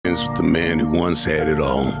begins with the man who once had it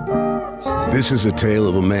all. This is a tale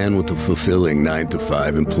of a man with a fulfilling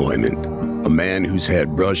 9-to-5 employment. A man who's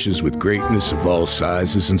had brushes with greatness of all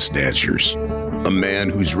sizes and statures. A man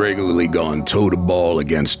who's regularly gone toe-to-ball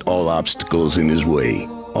against all obstacles in his way.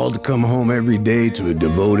 All to come home every day to a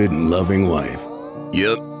devoted and loving wife.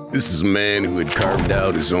 Yep, this is a man who had carved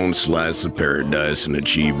out his own slice of paradise and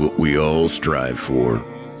achieved what we all strive for.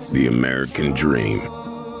 The American dream.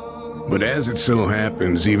 But as it so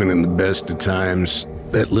happens, even in the best of times,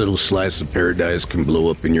 that little slice of paradise can blow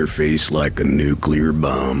up in your face like a nuclear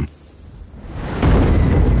bomb.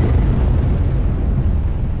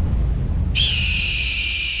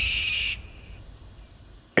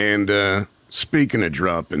 And, speaking of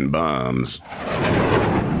dropping bombs...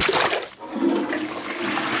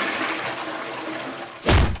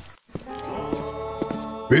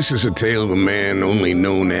 This is a tale of a man only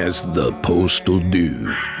known as the Postal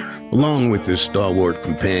Dude, along with his stalwart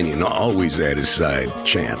companion always at his side,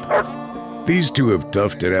 Champ. These two have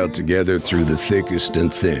toughed it out together through the thickest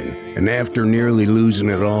and thin, and after nearly losing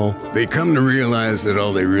it all, they come to realize that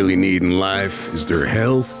all they really need in life is their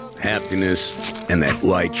health, happiness, and that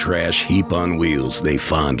white trash heap on wheels they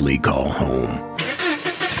fondly call home.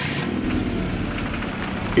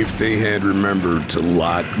 If they had remembered to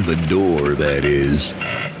lock the door, that is.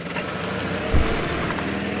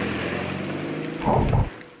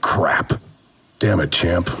 Crap. Damn it,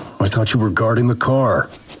 Champ. I thought you were guarding the car.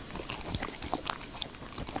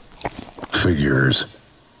 Figures.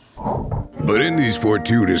 But in these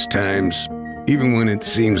fortuitous times, even when it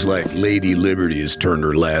seems like Lady Liberty has turned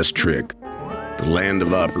her last trick, the land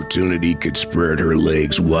of opportunity could spread her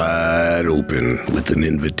legs wide open with an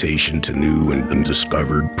invitation to new and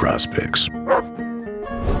undiscovered prospects.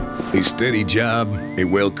 A steady job, a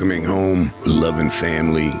welcoming home, a loving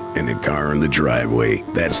family, and a car in the driveway.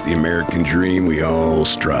 That's the American dream we all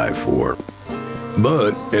strive for.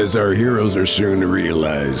 But, as our heroes are soon to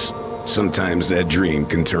realize, sometimes that dream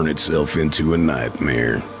can turn itself into a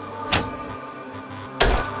nightmare.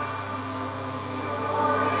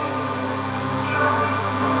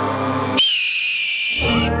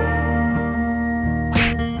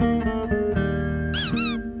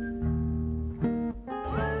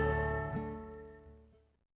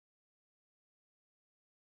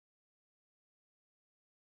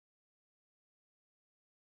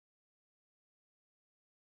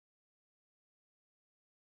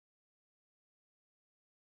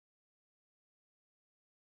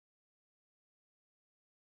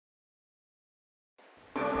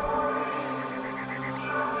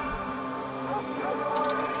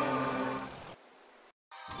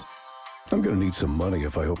 I'm gonna need some money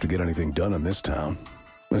if I hope to get anything done in this town.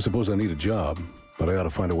 I suppose I need a job, but I ought to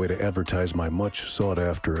find a way to advertise my much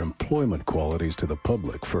sought-after employment qualities to the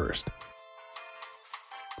public first.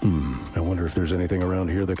 I wonder if there's anything around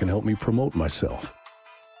here that can help me promote myself.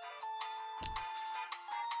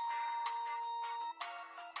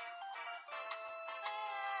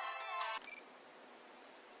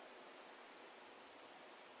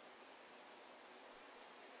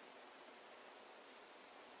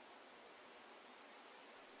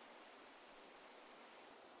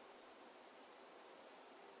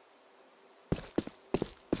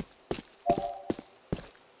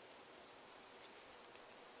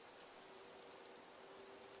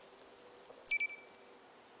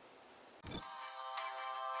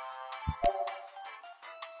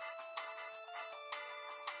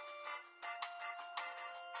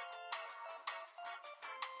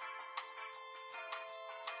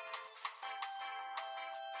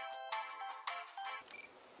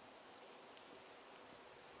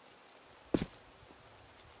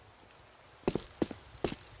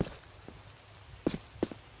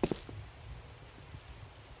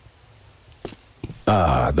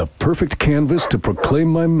 Ah, the perfect canvas to proclaim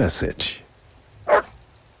my message. I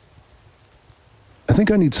think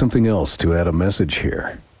I need something else to add a message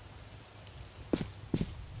here.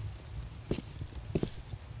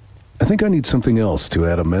 I think I need something else to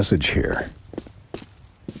add a message here.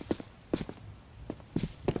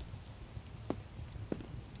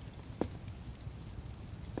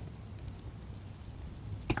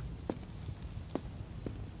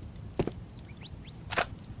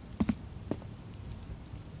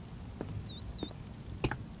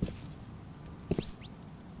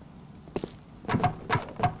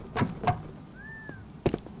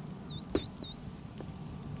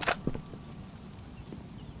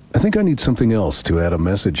 I think I need something else to add a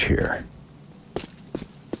message here.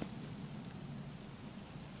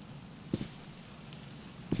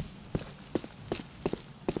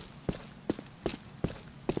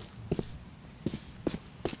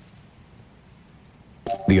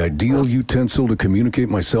 The the ideal utensil to communicate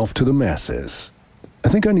myself to the masses. I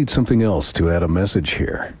think I need something else to add a message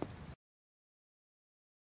here.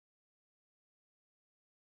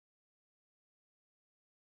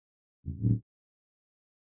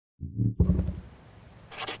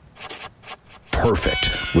 Perfect.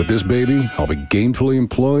 With this baby, I'll be gainfully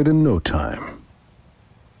employed in no time.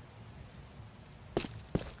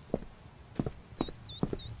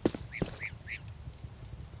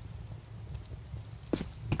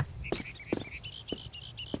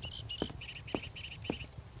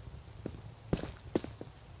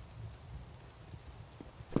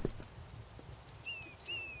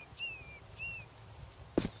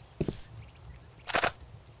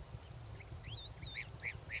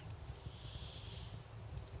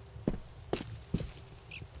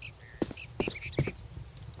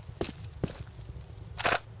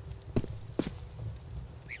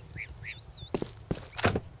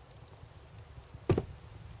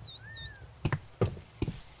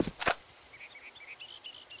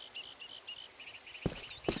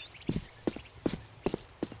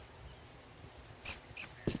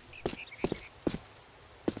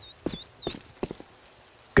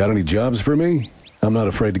 Got any jobs for me? I'm not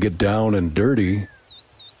afraid to get down and dirty.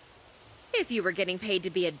 If you were getting paid to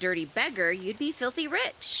be a dirty beggar, you'd be filthy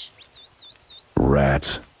rich.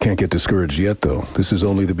 Rats. Can't get discouraged yet, though. This is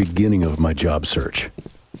only the beginning of my job search.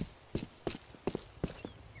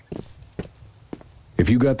 If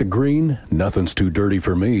you got the green, nothing's too dirty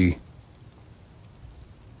for me.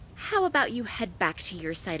 How about you head back to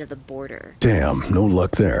your side of the border? Damn, no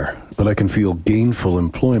luck there. But I can feel gainful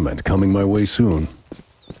employment coming my way soon.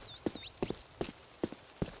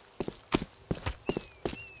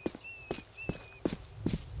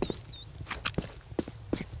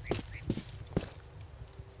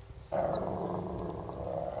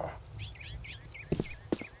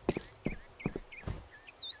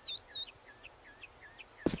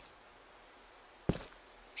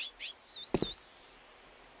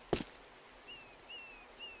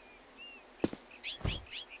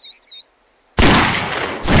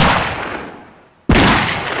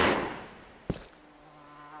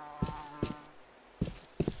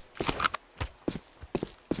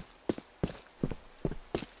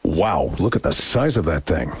 Wow, look at the size of that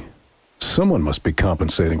thing. Someone must be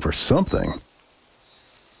compensating for something.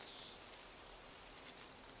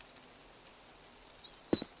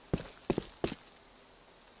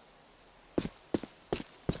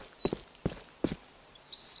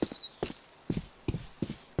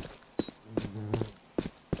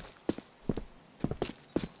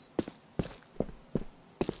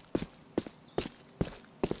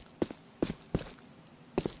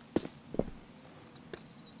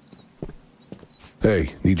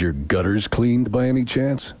 Hey, need your gutters cleaned by any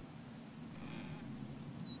chance?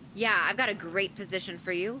 Yeah, I've got a great position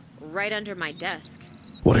for you, right under my desk.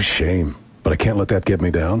 What a shame, but I can't let that get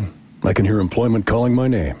me down. I can hear employment calling my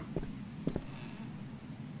name.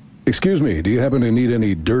 Excuse me, do you happen to need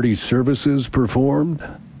any dirty services performed?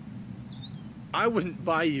 I wouldn't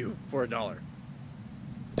buy you for $1.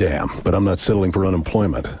 Damn, but I'm not settling for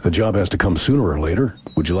unemployment. The job has to come sooner or later.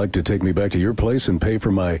 Would you like to take me back to your place and pay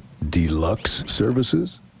for my deluxe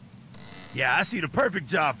services? Yeah, I see the perfect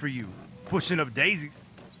job for you. Pushing up daisies.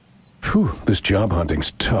 Phew, this job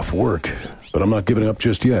hunting's tough work, but I'm not giving up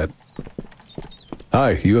just yet.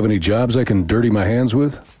 Hi, you have any jobs I can dirty my hands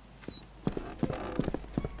with?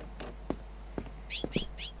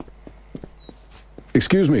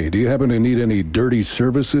 Excuse me, do you happen to need any dirty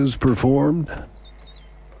services performed?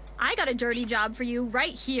 I got a dirty job for you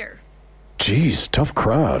right here. Geez, tough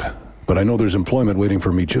crowd. But I know there's employment waiting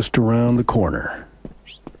for me just around the corner.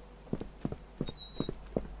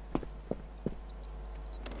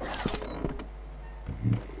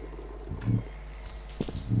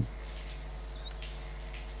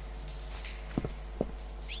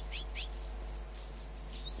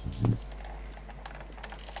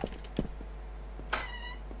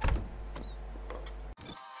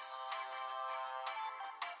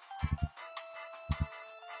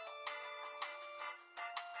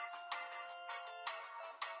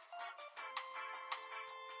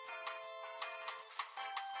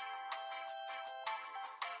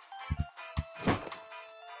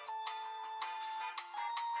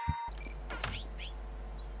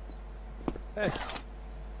 Hey.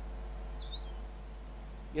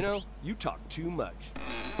 You know, you talk too much.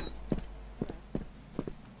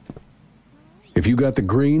 If you got the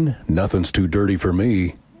green, nothing's too dirty for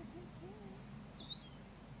me.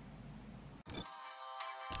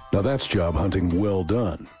 Now that's job hunting well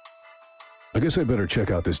done. I guess I better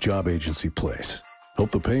check out this job agency place.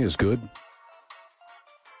 Hope the pay is good.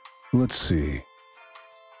 Let's see.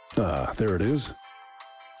 Ah, there it is.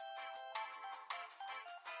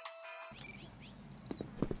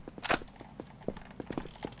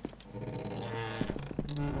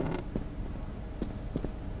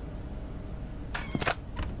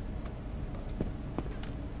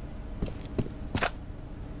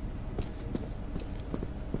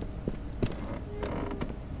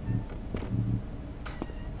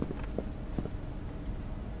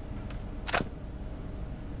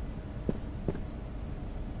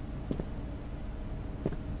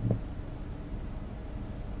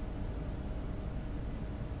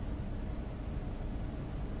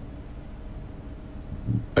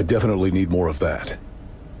 I definitely need more of that.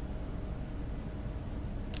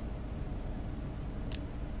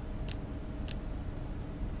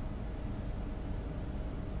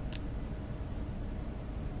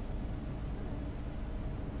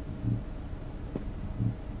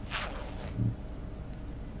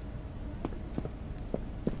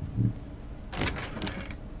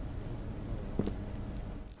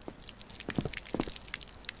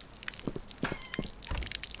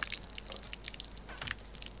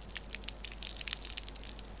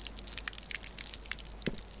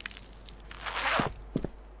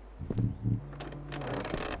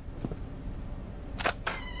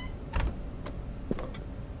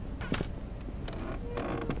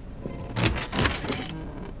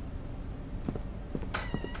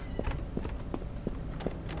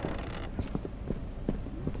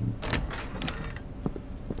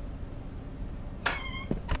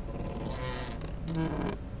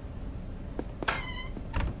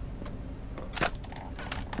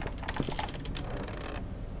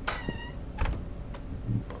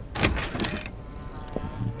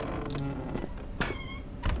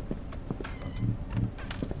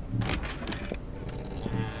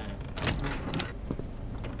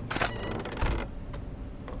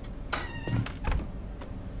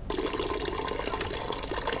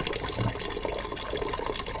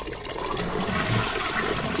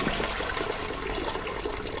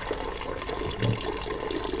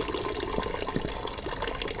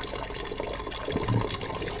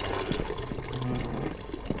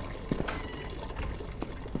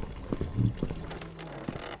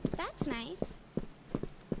 That's nice.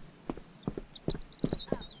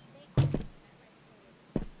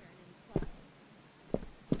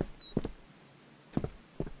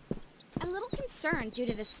 I'm a little concerned due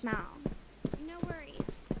to the smell. No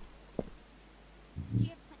worries. Do you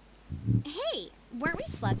have Hey, weren't we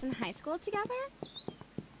sluts in high school together?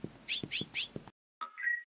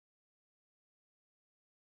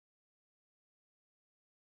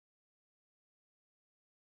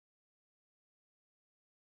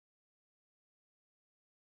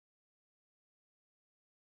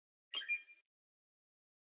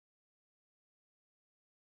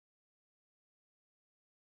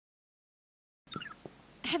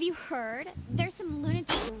 Have you heard? There's some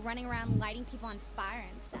lunatic running around lighting people on fire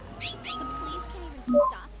and stuff. The police can't even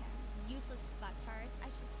stop him. Useless fucktards. I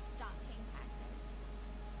should stop paying taxes.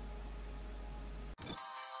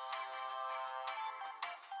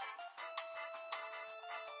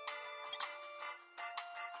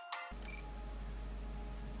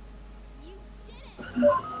 You did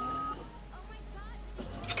it! Oh my god!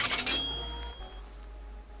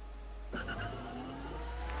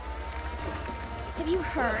 Have you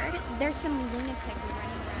heard? There's some lunatic running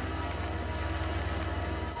around.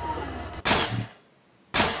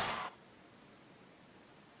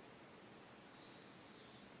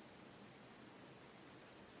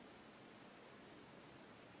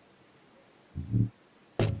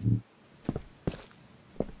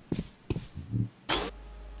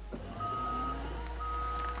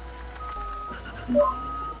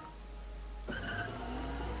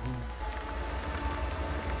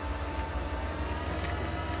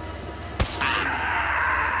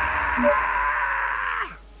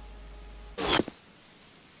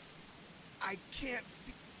 I can't.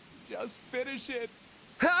 Just finish it.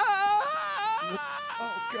 Oh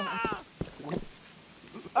God.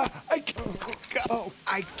 I can't. Oh,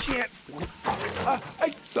 I can't.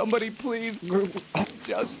 Somebody please.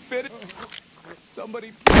 Just finish.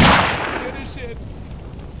 Somebody please finish it.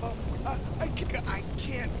 I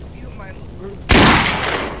can't feel my.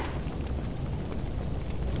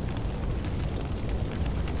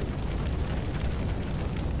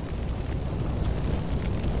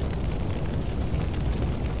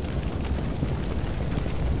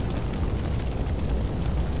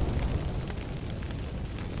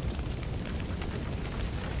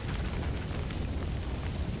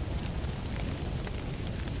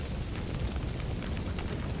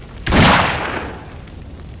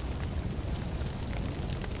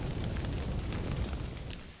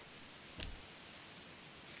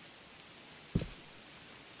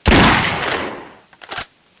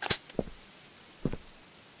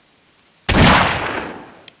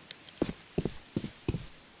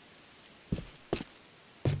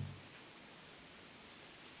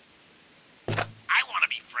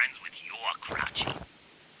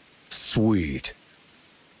 Sweet.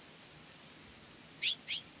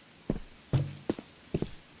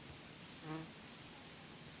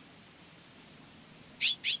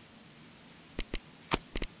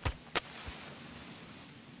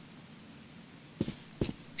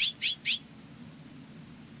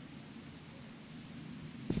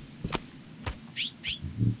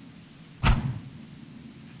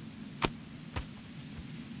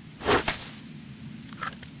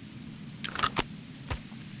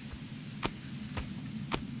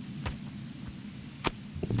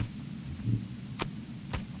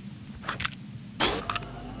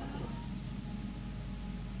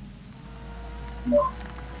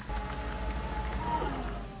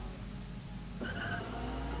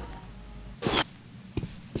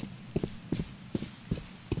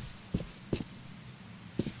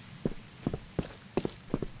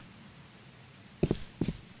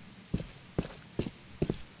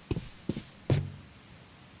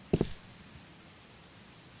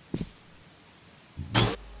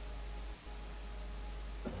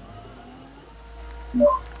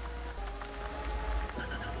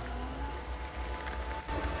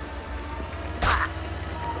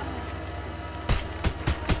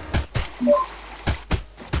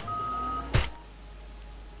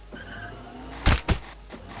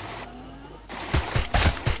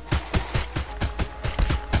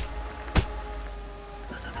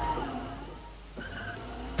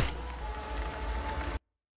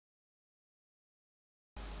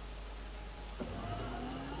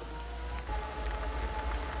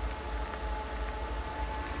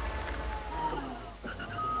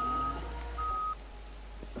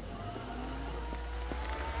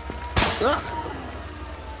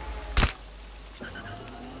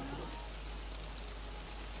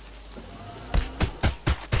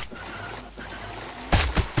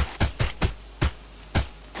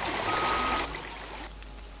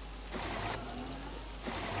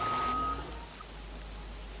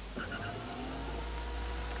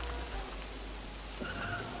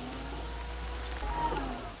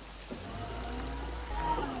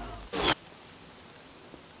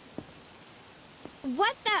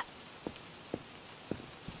 What the?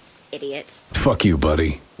 Idiot. Fuck you,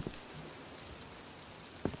 buddy.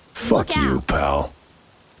 Fuck Look you, out. pal.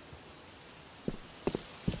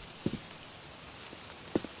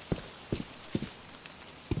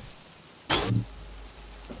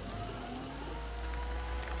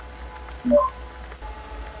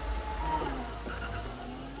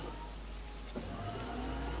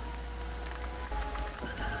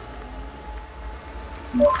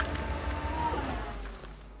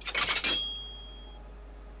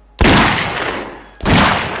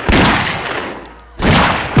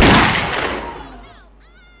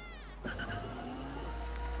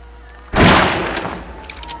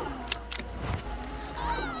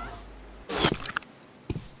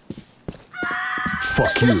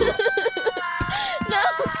 Fuck you. No!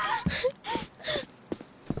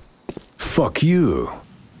 Fuck you.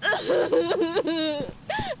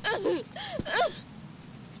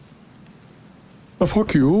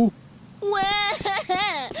 Fuck you. Wah!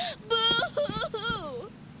 Boo!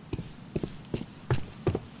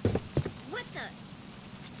 What the?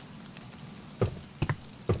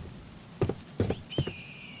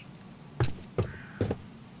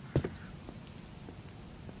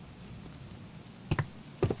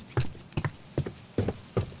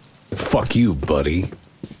 Fuck you, buddy.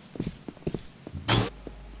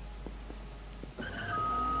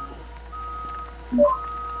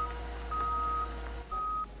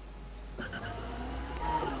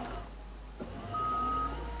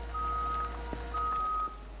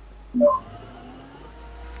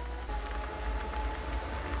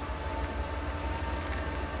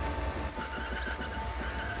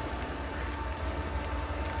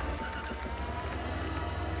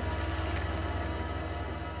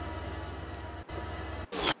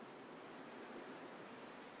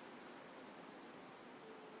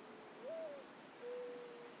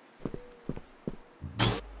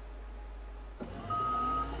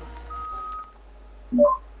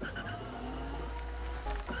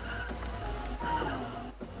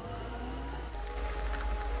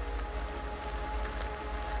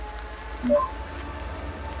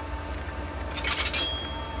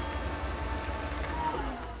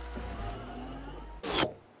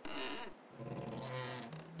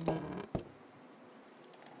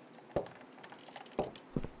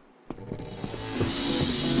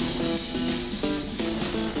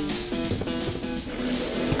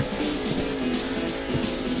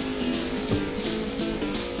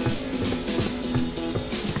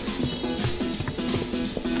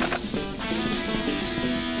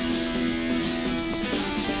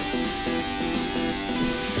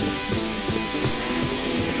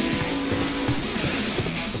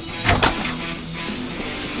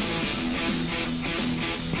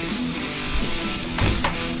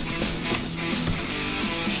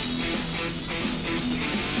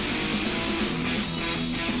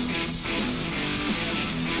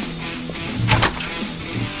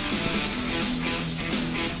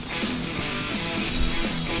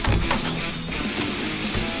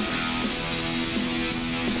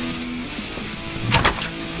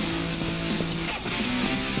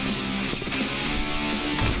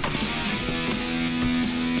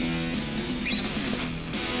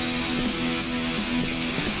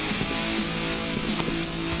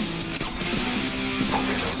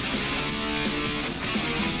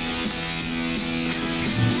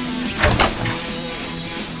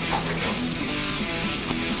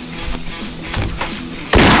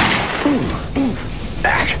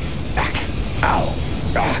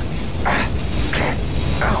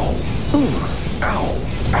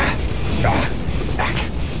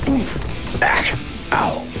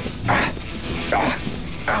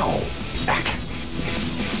 Ow! Ack.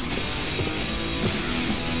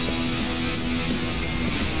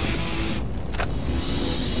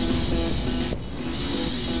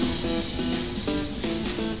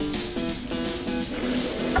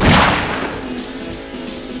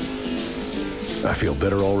 I feel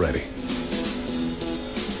better already.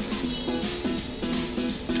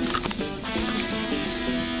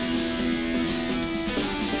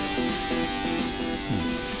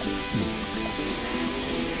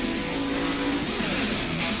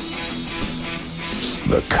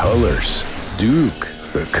 The colors. Duke,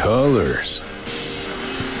 the colors.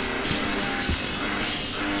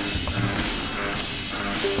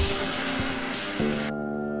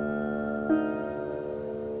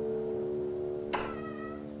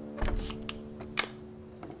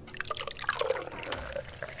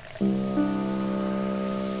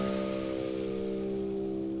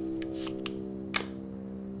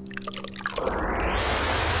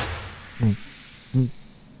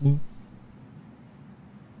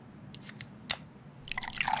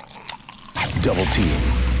 Double team.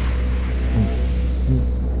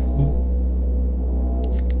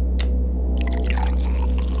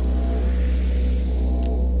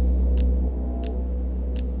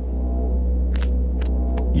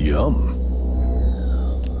 Yum.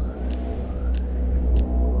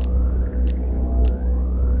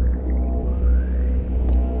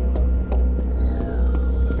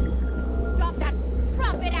 Stop that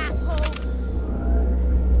trumpet, asshole!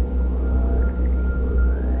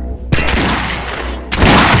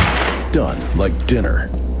 Done like dinner.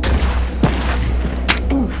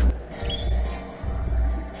 Oof.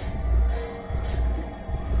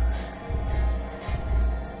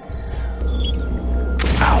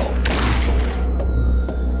 Ow.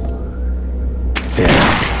 Damn.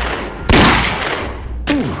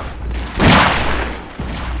 Oof.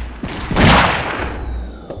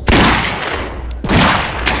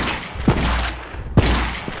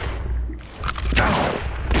 Ow.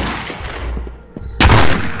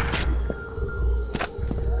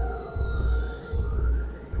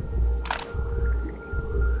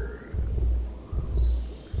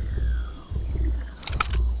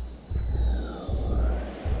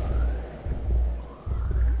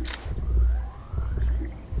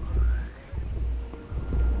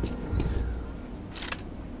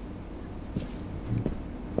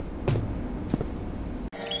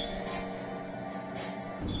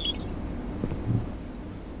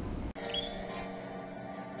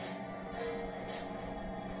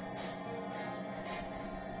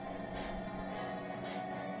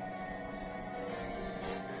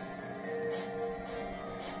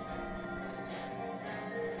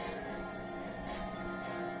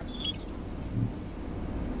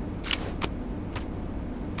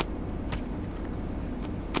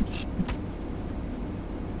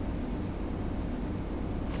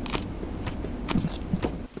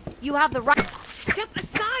 You have the right. Step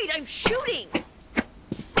aside! I'm shooting!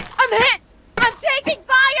 I'm hit! I'm taking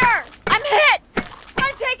fire! I'm hit!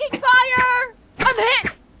 I'm taking fire! I'm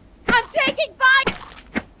hit! I'm taking fire!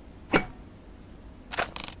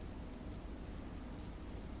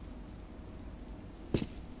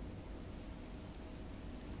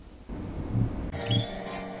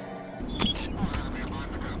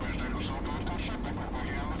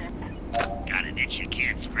 Got an itch you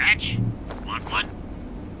can't scratch? Want one?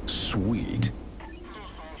 Sweet.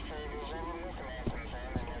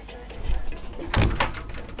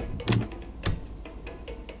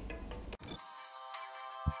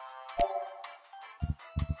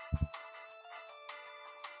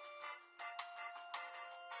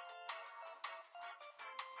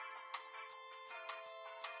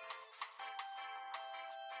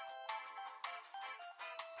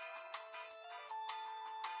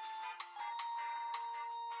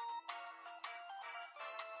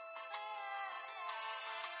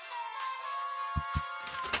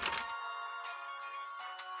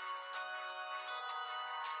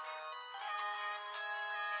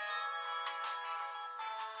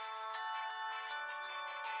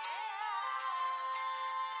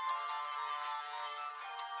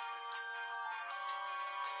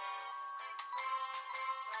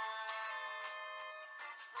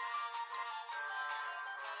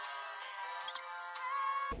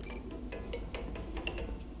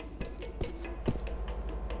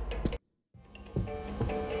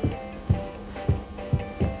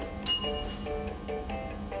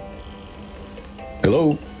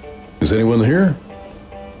 Hello? Is anyone here?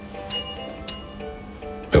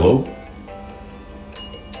 Hello?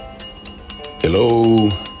 Hello?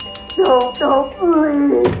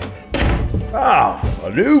 Ah, a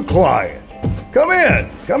new client. Come in,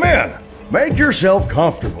 come in. Make yourself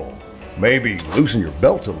comfortable. Maybe loosen your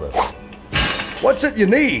belt a little. What's it you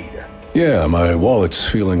need? Yeah, my wallet's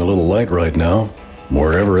feeling a little light right now,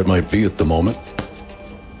 wherever it might be at the moment.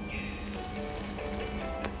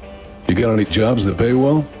 You got any jobs that pay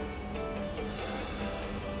well?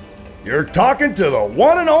 You're talking to the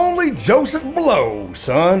one and only Joseph Blow,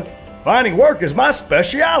 son. Finding work is my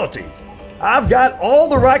specialty. I've got all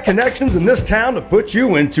the right connections in this town to put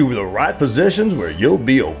you into the right positions where you'll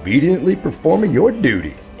be obediently performing your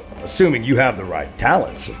duties. Assuming you have the right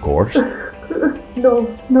talents, of course.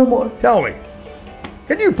 No more. Tell me,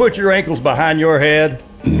 can you put your ankles behind your head?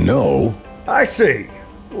 No. I see.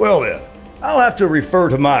 Well then, I'll have to refer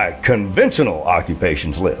to my conventional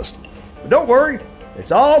occupations list. But don't worry,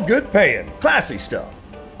 it's all good paying, classy stuff.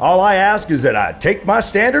 All I ask is that I take my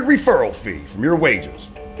standard referral fee from your wages,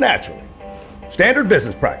 naturally. Standard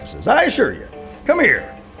business practices, I assure you. Come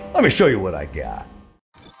here, let me show you what I got.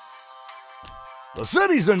 The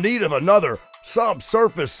city's in need of another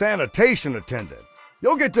subsurface sanitation attendant.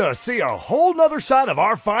 You'll get to see a whole nother side of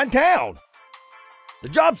our fine town. The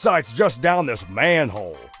job site's just down this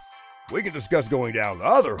manhole. We can discuss going down the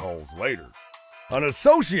other holes later. An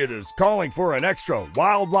associate is calling for an extra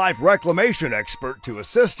wildlife reclamation expert to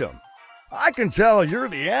assist him. I can tell you're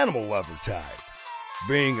the animal lover type,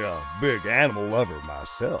 being a big animal lover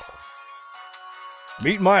myself.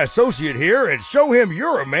 Meet my associate here and show him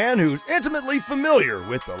you're a man who's intimately familiar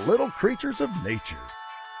with the little creatures of nature.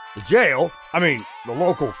 The jail, the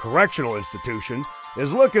local correctional institution,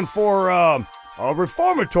 is looking for, a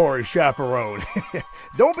reformatory chaperone.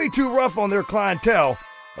 Don't be too rough on their clientele,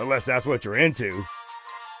 unless that's what you're into.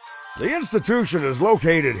 The institution is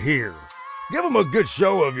located here. Give them a good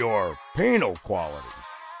show of your penal quality.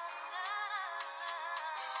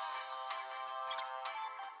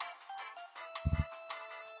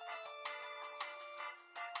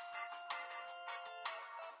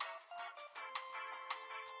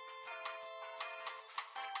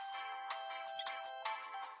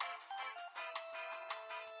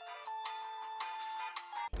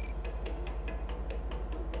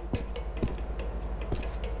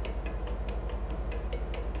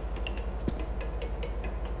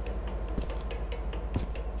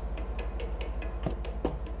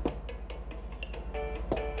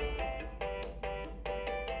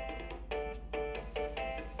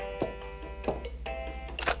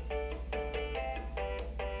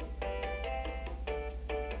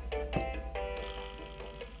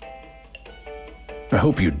 I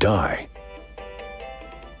hope you die.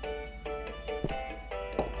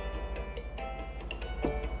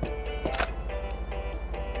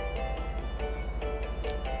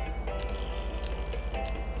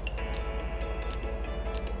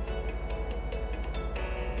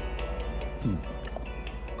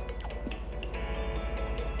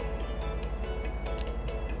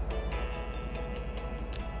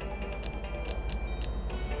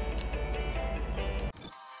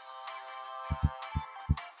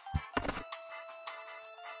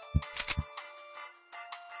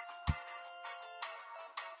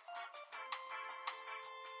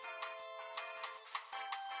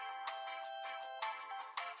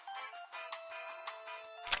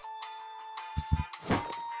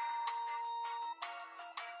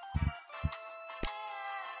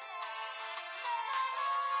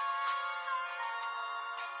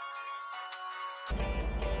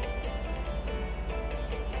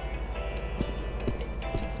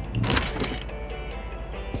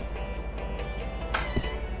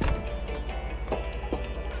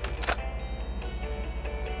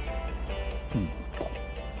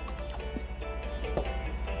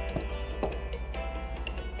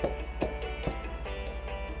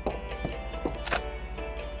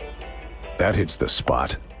 That hits the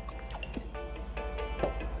spot.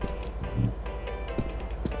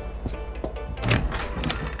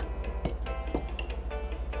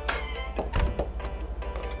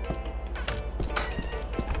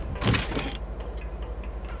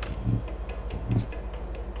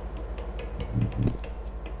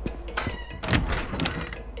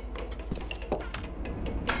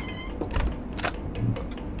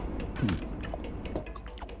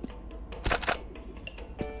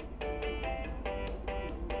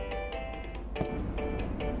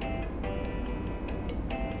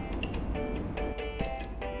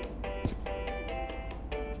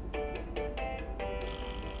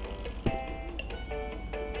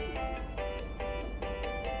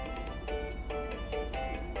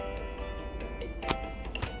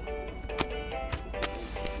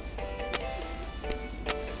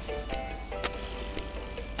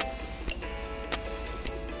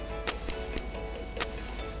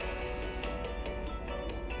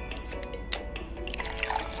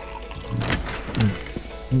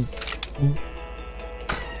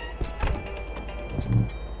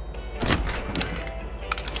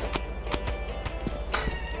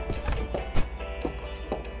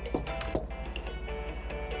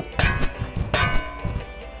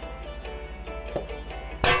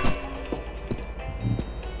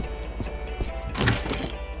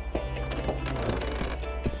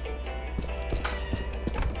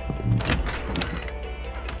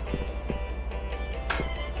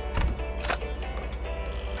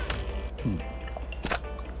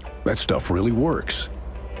 That stuff really works.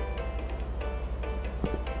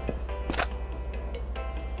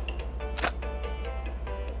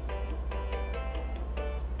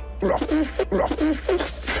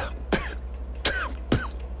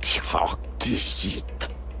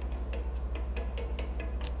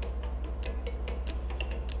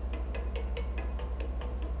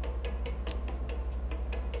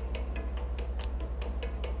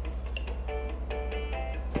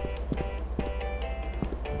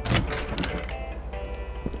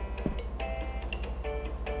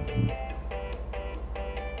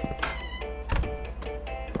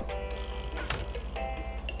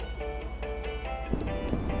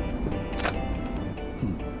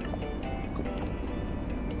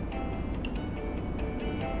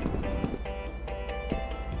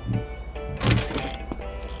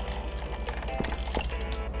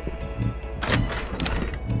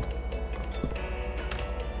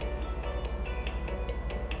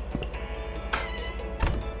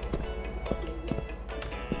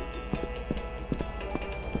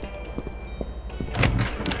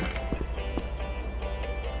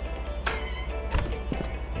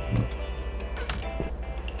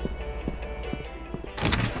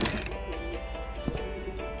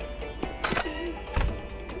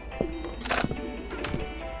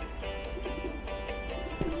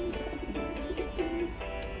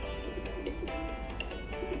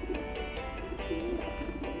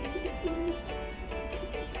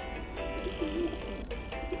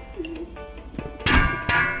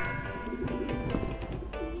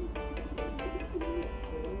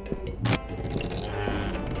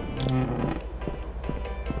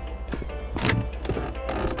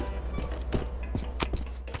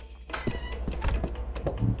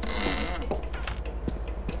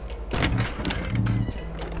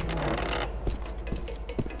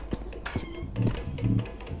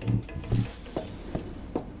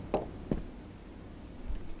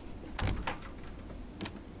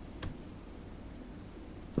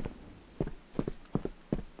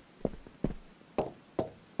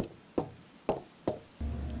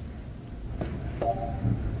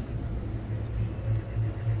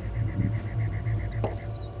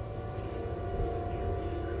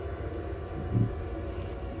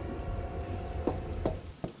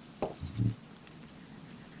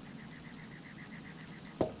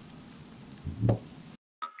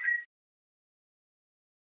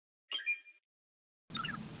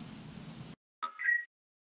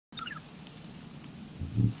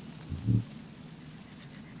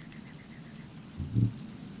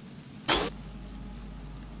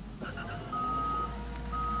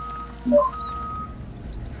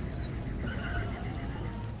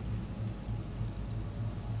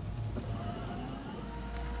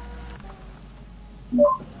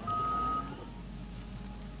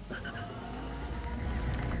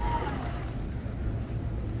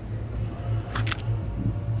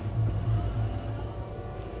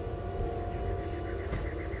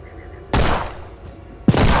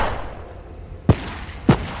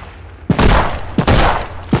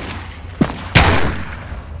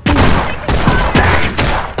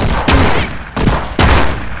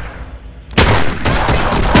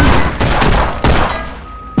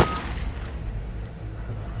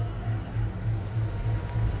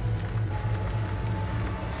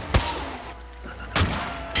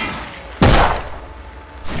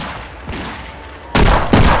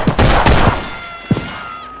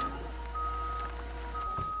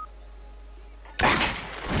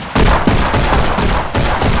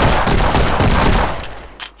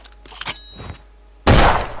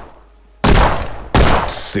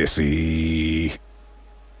 Sissy.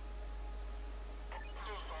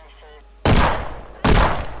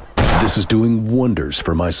 This is doing wonders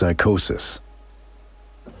for my psychosis.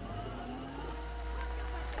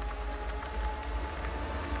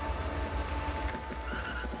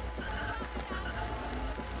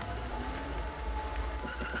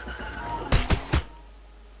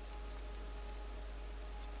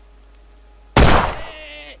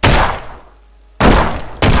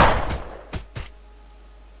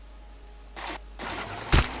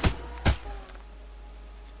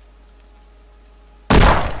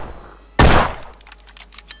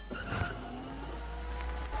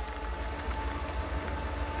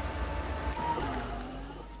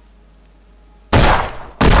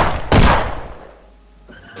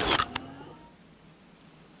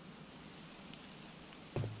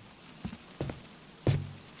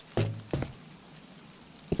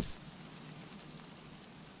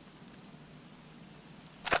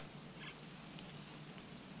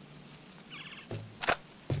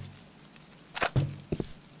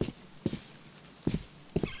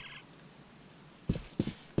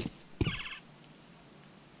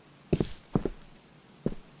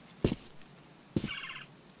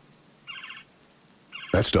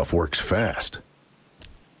 That stuff works fast.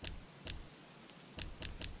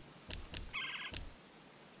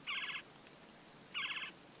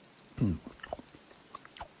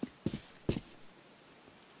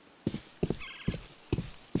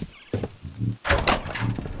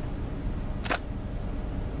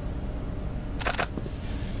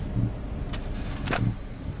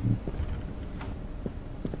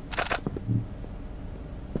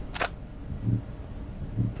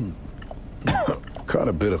 Caught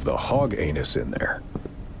a bit of the hog anus in there.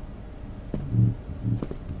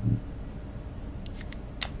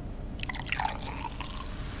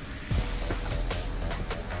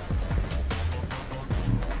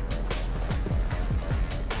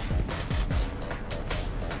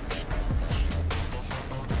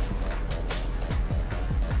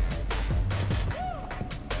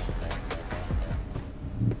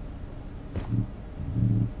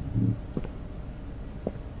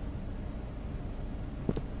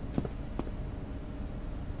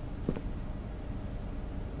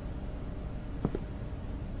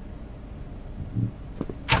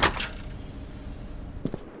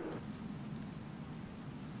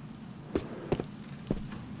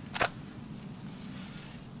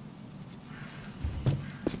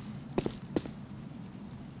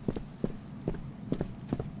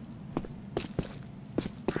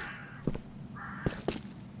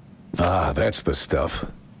 Ah, that's the stuff.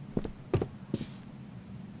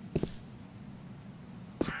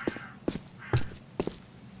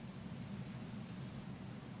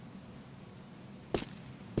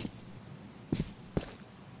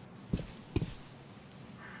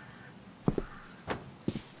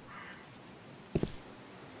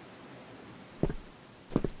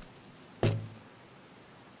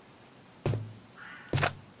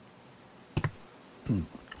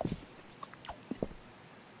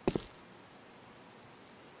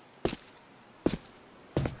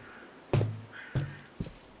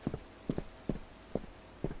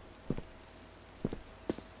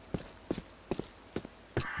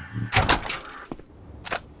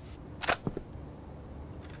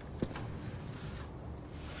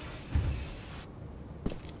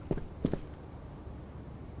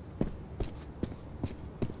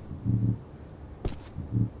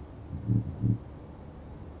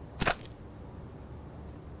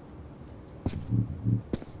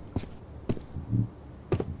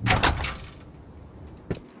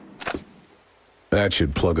 That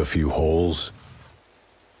should plug a few holes.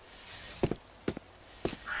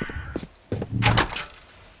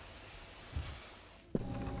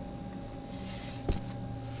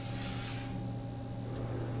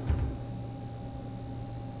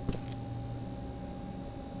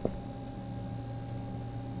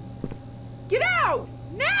 Get out!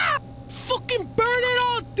 Now! Fucking burn it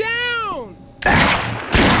all down!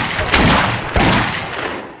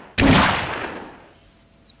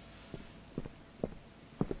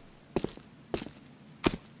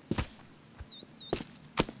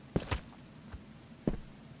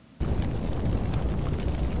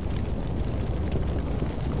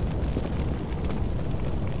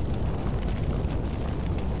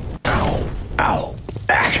 Ow.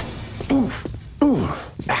 Ack. Oof.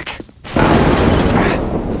 Oof. Ack.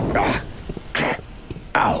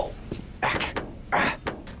 Ow. Ack.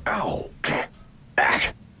 Ow.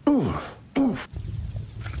 Ack. Oof. Oof.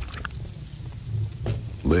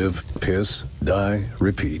 Live, piss, die,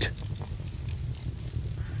 repeat.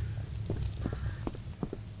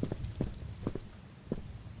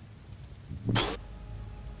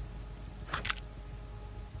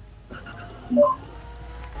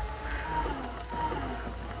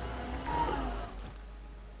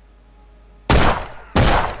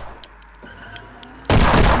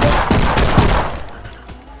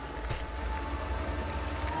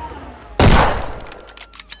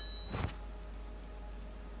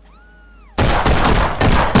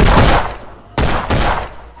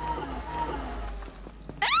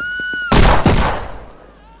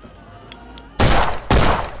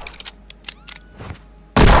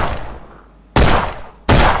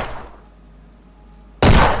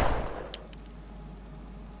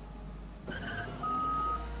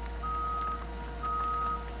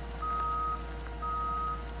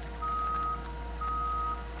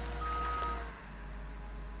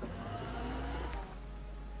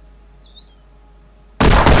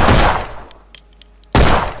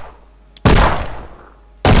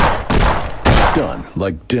 Done,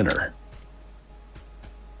 like dinner.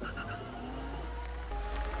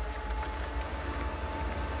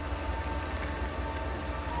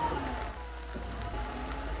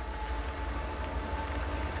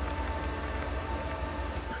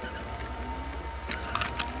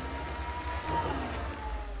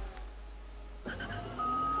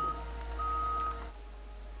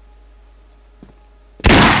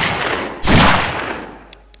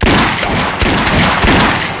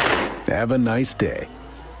 Have a nice day.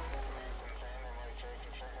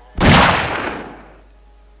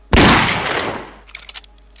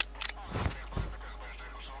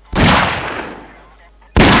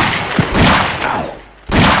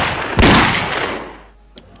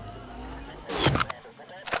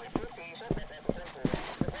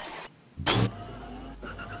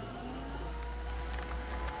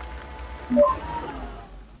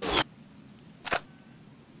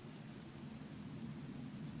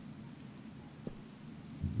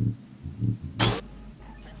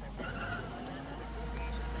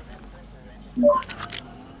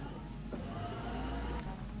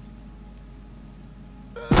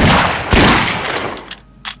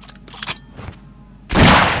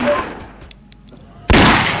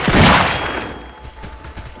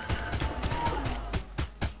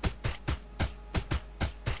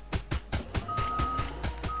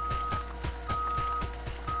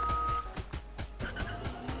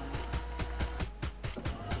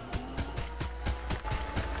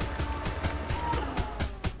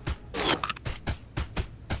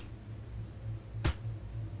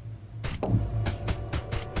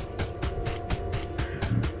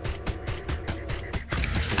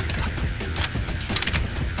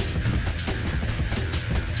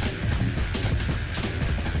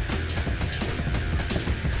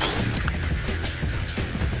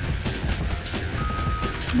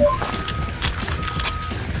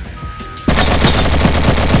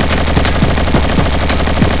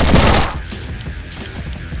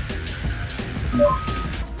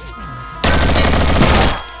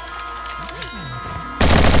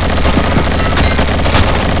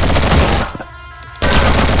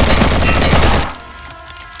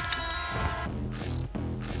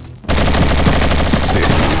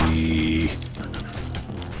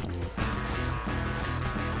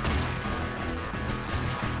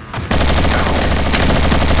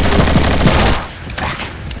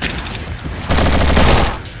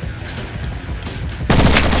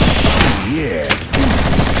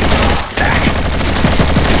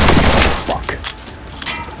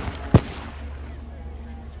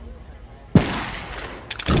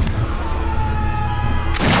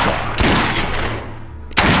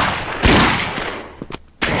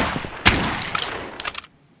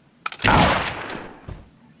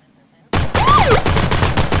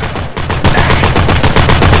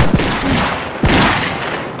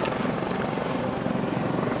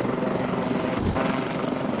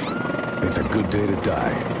 It's a good day to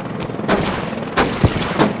die.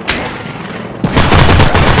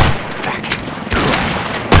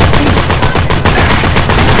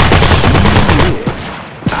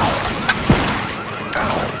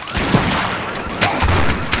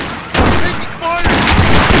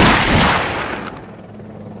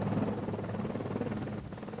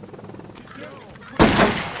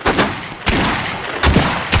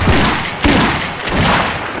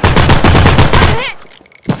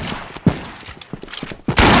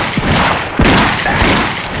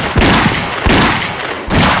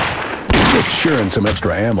 Sharing some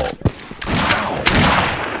extra ammo.